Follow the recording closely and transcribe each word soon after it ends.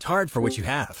worked hard for what you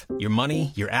have. Your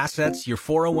money, your assets, your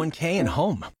 401k, and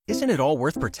home. Isn't it all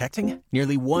worth protecting?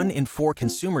 Nearly 1 in 4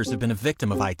 consumers have been a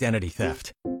victim of identity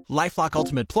theft. LifeLock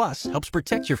Ultimate Plus helps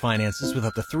protect your finances with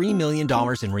up to $3 million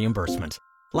in reimbursement.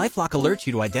 LifeLock alerts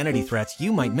you to identity threats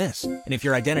you might miss. And if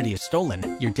your identity is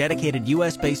stolen, your dedicated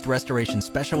U.S.-based restoration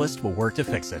specialist will work to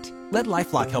fix it. Let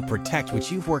LifeLock help protect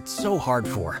what you've worked so hard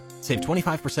for. Save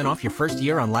 25% off your first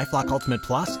year on LifeLock Ultimate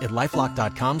Plus at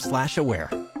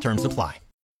LifeLock.com/aware. Terms apply.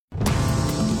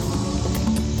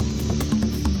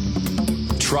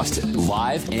 Trusted,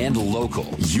 live, and local.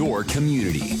 Your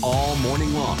community. All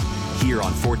morning long. Here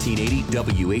on 1480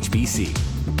 WHBC.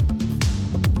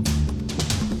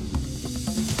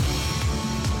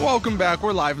 Welcome back.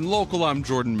 We're live and local. I'm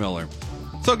Jordan Miller.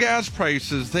 So gas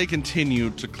prices, they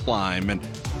continue to climb. And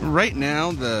right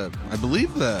now, I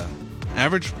believe the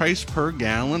average price per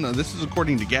gallon, this is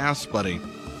according to Gas Buddy,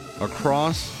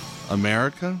 across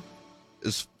America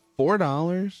is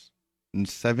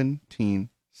 $4.17.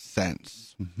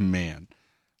 Man.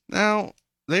 Now,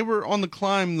 they were on the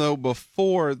climb, though,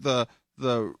 before the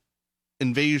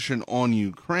invasion on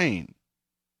Ukraine.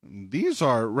 These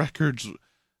are records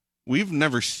we've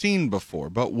never seen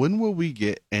before, but when will we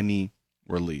get any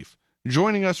relief?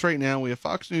 Joining us right now, we have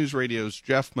Fox News Radio's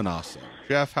Jeff Monoso.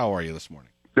 Jeff, how are you this morning?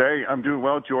 Hey, I'm doing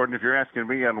well, Jordan. If you're asking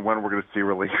me on when we're going to see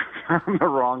relief, I'm the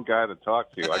wrong guy to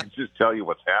talk to. I can just tell you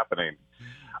what's happening.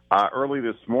 Early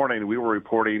this morning, we were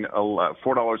reporting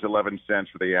 $4.11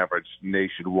 for the average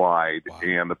nationwide, wow,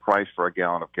 and the price for a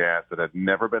gallon of gas that had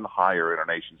never been higher in our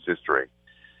nation's history.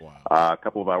 Wow. A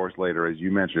couple of hours later, as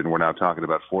you mentioned, we're now talking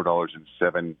about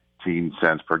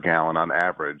 $4.17 per gallon on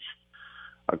average,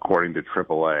 according to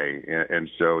AAA. And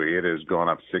so it has gone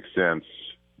up 6 cents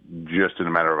just in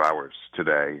a matter of hours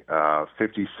today,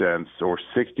 50 cents or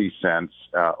 60 cents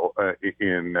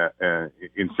in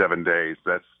 7 days.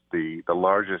 That's the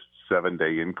largest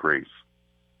 7-day increase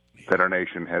that our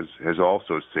nation has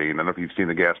also seen. I don't know if you've seen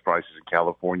the gas prices in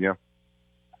California,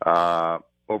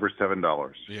 over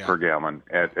 $7 per gallon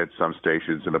at some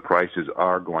stations, and the prices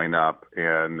are going up.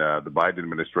 And the Biden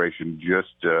administration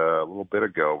just a little bit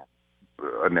ago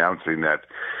announcing that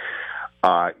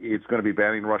it's going to be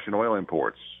banning Russian oil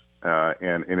imports,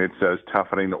 and it says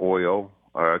toughening the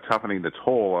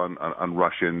toll on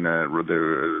Russian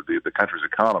the country's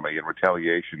economy in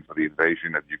retaliation for the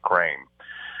invasion of Ukraine.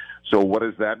 So what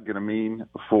is that going to mean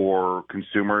for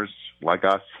consumers like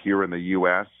us here in the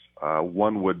U.S.?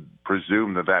 One would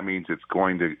presume that means it's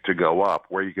going to go up.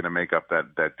 Where are you going to make up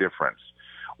that difference?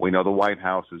 We know the White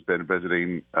House has been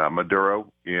visiting Maduro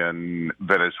in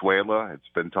Venezuela. It's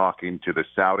been talking to the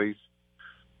Saudis.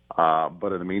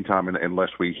 But in the meantime,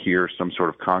 unless we hear some sort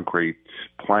of concrete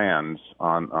plans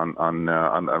on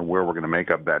where we're going to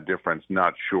make up that difference,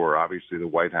 not sure. Obviously, the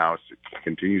White House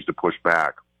continues to push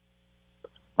back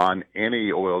on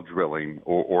any oil drilling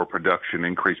or production,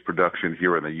 increased production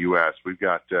here in the U.S. We've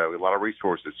got a lot of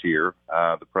resources here.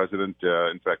 The president,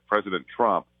 in fact, President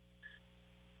Trump,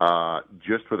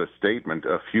 just with a statement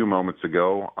a few moments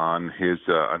ago on his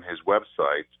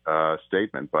website,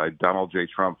 statement by Donald J.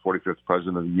 Trump, 45th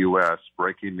President of the U.S.,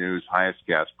 breaking news, highest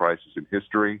gas prices in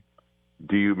history.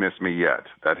 Do you miss me yet?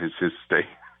 That is his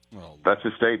That's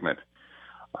his statement.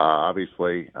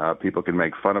 Obviously, people can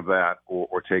make fun of that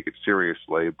or take it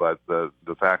seriously, but the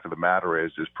fact of the matter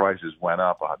is prices went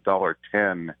up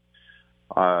 $1.10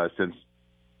 since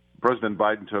President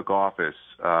Biden took office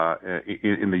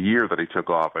in the year that he took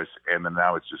office, and then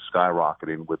now it's just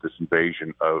skyrocketing with this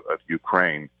invasion of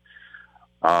Ukraine.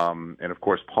 And, of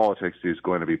course, politics is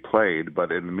going to be played, but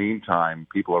in the meantime,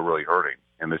 people are really hurting,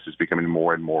 and this is becoming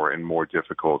more and more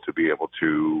difficult to be able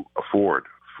to afford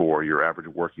for your average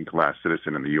working-class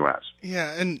citizen in the U.S.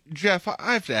 Yeah, and, Jeff,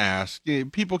 I have to ask,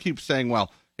 people keep saying, well,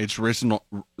 it's risen,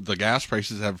 the gas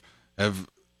prices have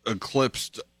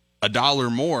eclipsed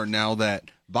 $1 more now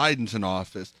that Biden's in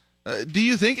office. Do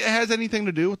you think it has anything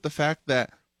to do with the fact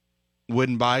that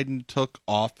when Biden took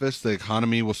office, the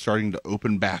economy was starting to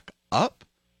open back up,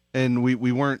 and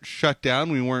we weren't shut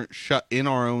down, we weren't shut in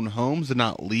our own homes and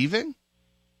not leaving?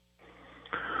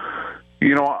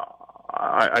 You know,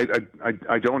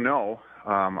 I don't know.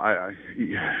 I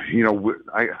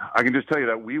can just tell you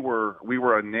that we were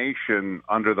a nation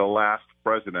under the last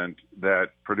president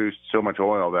that produced so much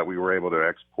oil that we were able to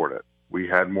export it. We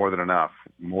had more than enough,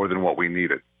 more than what we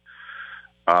needed.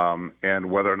 And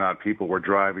whether or not people were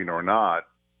driving or not,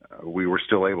 we were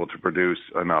still able to produce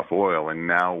enough oil, and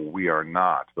now we are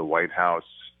not. The White House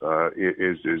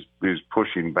is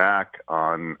pushing back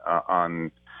on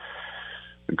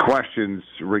questions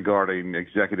regarding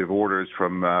executive orders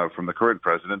from the current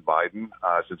president Biden.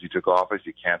 Since he took office,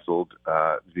 he canceled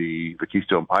the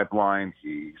Keystone Pipeline.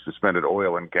 He suspended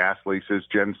oil and gas leases.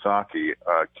 Jen Psaki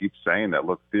keeps saying that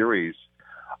theories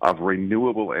of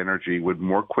renewable energy would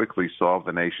more quickly solve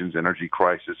the nation's energy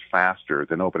crisis faster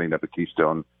than opening up the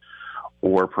Keystone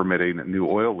or permitting new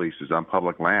oil leases on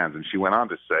public lands. And she went on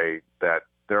to say that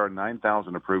there are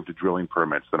 9,000 approved drilling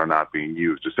permits that are not being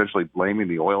used, essentially blaming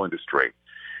the oil industry.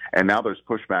 And now there's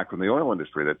pushback from the oil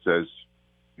industry that says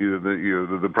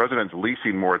the president's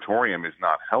leasing moratorium is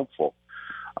not helpful,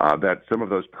 that some of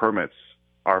those permits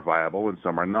are viable and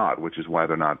some are not, which is why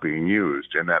they're not being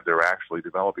used, and that they're actually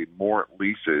developing more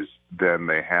leases than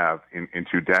they have in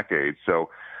 2 decades. So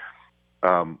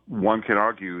one can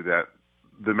argue that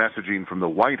the messaging from the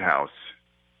White House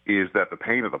is that the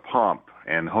pain of the pump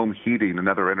and home heating and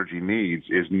other energy needs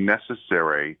is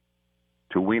necessary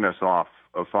to wean us off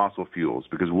of fossil fuels,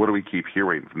 because what do we keep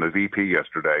hearing from the VP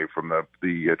yesterday, from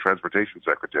the transportation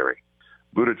secretary,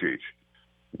 Buttigieg?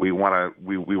 We want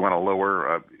to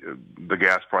lower the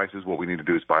gas prices. What we need to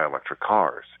do is buy electric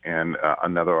cars. And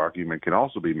another argument can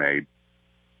also be made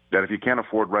that if you can't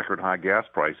afford record high gas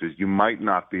prices, you might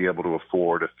not be able to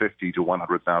afford a $50,000 to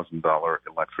 $100,000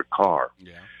 electric car.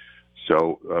 Yeah.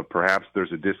 So perhaps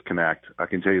there's a disconnect. I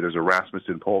can tell you there's a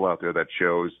Rasmussen poll out there that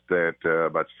shows that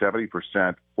about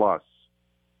 70% plus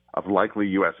of likely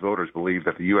U.S. voters believe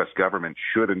that the U.S. government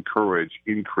should encourage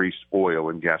increased oil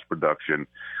and gas production.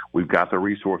 We've got the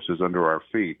resources under our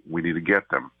feet. We need to get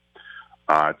them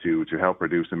to help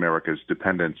reduce America's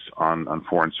dependence on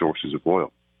foreign sources of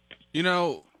oil. You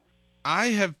know, I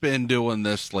have been doing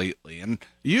this lately, and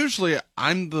usually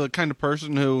I'm the kind of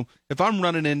person who, if I'm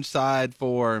running inside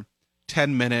for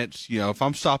 10 minutes, if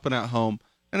I'm stopping at home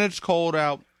and it's cold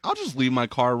out, I'll just leave my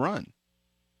car run.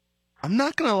 I'm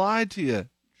not going to lie to you,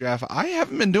 Jeff. I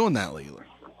haven't been doing that lately.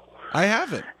 I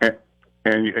haven't.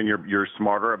 And you're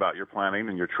smarter about your planning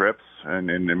and your trips and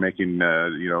making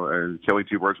killing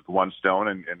 2 birds with one stone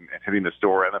and hitting the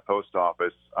store and the post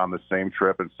office on the same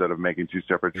trip instead of making 2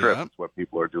 separate trips. That's what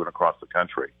people are doing across the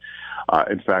country.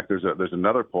 In fact, there's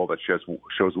another poll that shows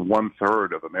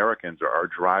 1/3 of Americans are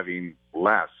driving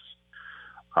less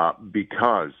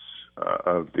because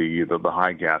of the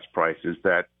high gas prices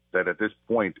that at this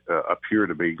point appear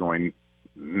to be going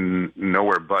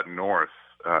nowhere but north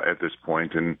at this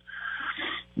point, and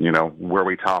where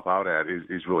we top out at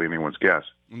is really anyone's guess.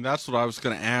 And that's what I was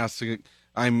going to ask.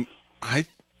 I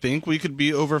think we could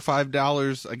be over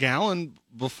 $5 a gallon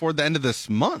before the end of this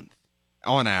month,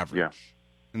 on average. Yeah,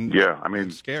 and yeah. I mean,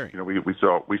 it's scary. We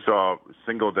saw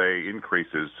single day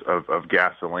increases of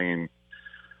gasoline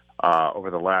over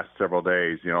the last several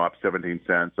days. Up 17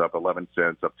 cents, up 11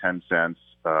 cents, up 10 cents,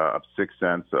 up 6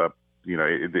 cents, up.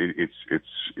 It's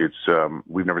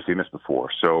we've never seen this before.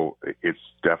 So it's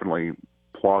definitely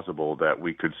plausible that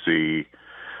we could see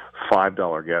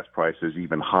 $5 gas prices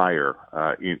even higher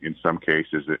in some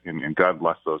cases. And God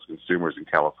bless those consumers in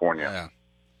California. Yeah.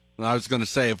 Well, I was going to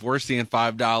say, if we're seeing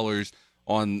 $5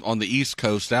 on the East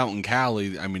Coast out in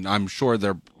Cali, I mean, I'm sure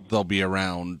they'll be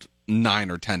around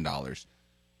 $9 or $10.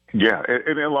 Yeah,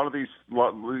 and a lot of these,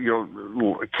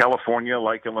 California,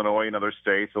 like Illinois and other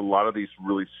states, a lot of these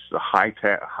really high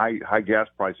gas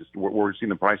prices. We're seeing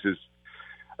the prices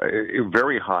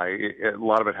very high. A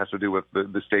lot of it has to do with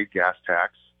the state gas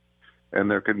tax, and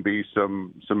there can be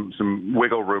some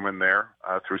wiggle room in there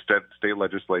through state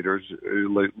legislators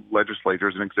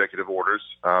and executive orders.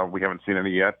 We haven't seen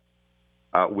any yet.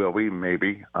 Will we?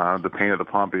 Maybe. The pain of the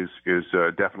pump is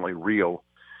definitely real.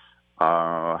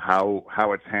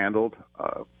 How it's handled,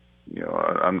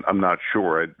 I'm not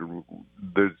sure.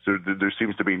 There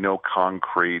seems to be no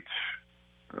concrete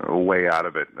way out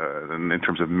of it in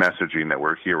terms of messaging that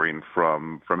we're hearing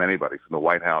from anybody, from the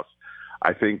White House.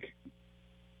 I think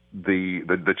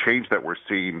the change that we're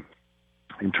seeing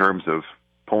in terms of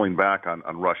pulling back on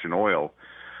Russian oil,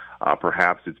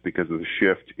 perhaps it's because of the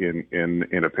shift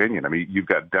in opinion. I mean, you've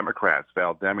got Democrats,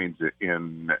 Val Demings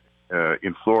in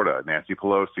Florida, Nancy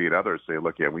Pelosi and others say,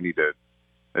 look, we need to,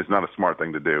 it's not a smart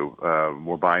thing to do.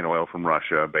 We're buying oil from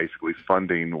Russia, basically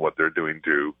funding what they're doing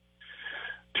to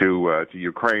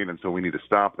Ukraine, and so we need to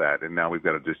stop that. And now we've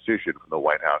got a decision from the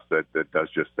White House that does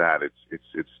just that.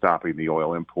 It's stopping the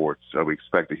oil imports. So we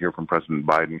expect to hear from President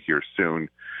Biden here soon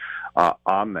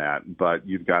on that. But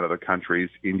you've got other countries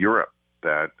in Europe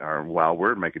that are, while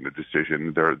we're making the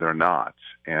decision, they're not,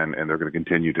 and they're going to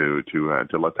continue to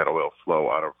let that oil flow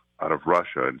out of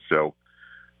Russia. And so,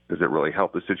 does it really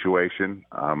help the situation?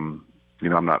 I'm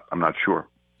not sure.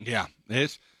 Yeah,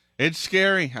 it's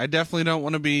scary. I definitely don't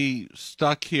want to be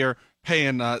stuck here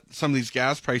paying some of these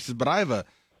gas prices. But I have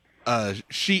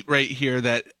sheet right here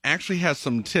that actually has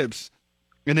some tips,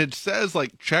 and it says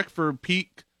like check for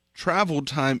peak travel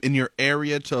time in your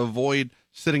area to avoid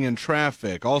sitting in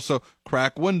traffic. Also,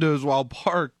 crack windows while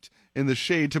parked in the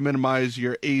shade to minimize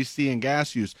your AC and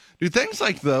gas use. Do things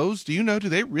like those, do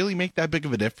they really make that big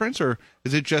of a difference, or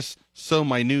is it just so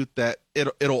minute that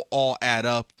it'll all add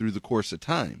up through the course of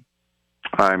time?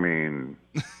 I mean,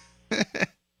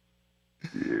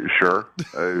 sure,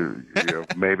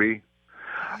 maybe.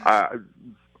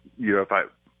 If I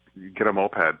get a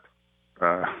moped,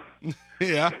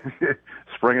 yeah,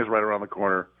 spring is right around the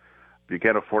corner. If you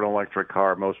can't afford an electric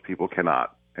car, most people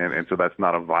cannot. And so that's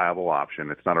not a viable option.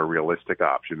 It's not a realistic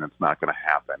option. It's not going to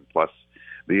happen. Plus,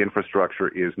 the infrastructure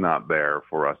is not there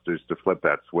for us to flip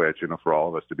that switch and for all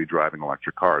of us to be driving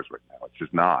electric cars right now. It's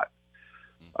just not.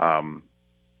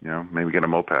 Maybe get a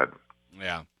moped.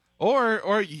 Yeah.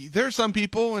 Or there's some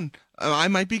people, and I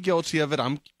might be guilty of it,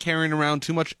 I'm carrying around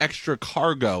too much extra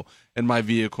cargo in my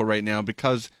vehicle right now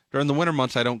because during the winter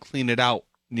months I don't clean it out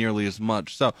nearly as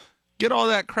much. So get all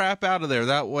that crap out of there.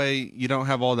 That way you don't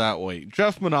have all that weight.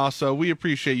 Jeff Monoso, we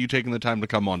appreciate you taking the time to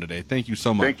come on today. Thank you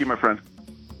so much. Thank you, my friend.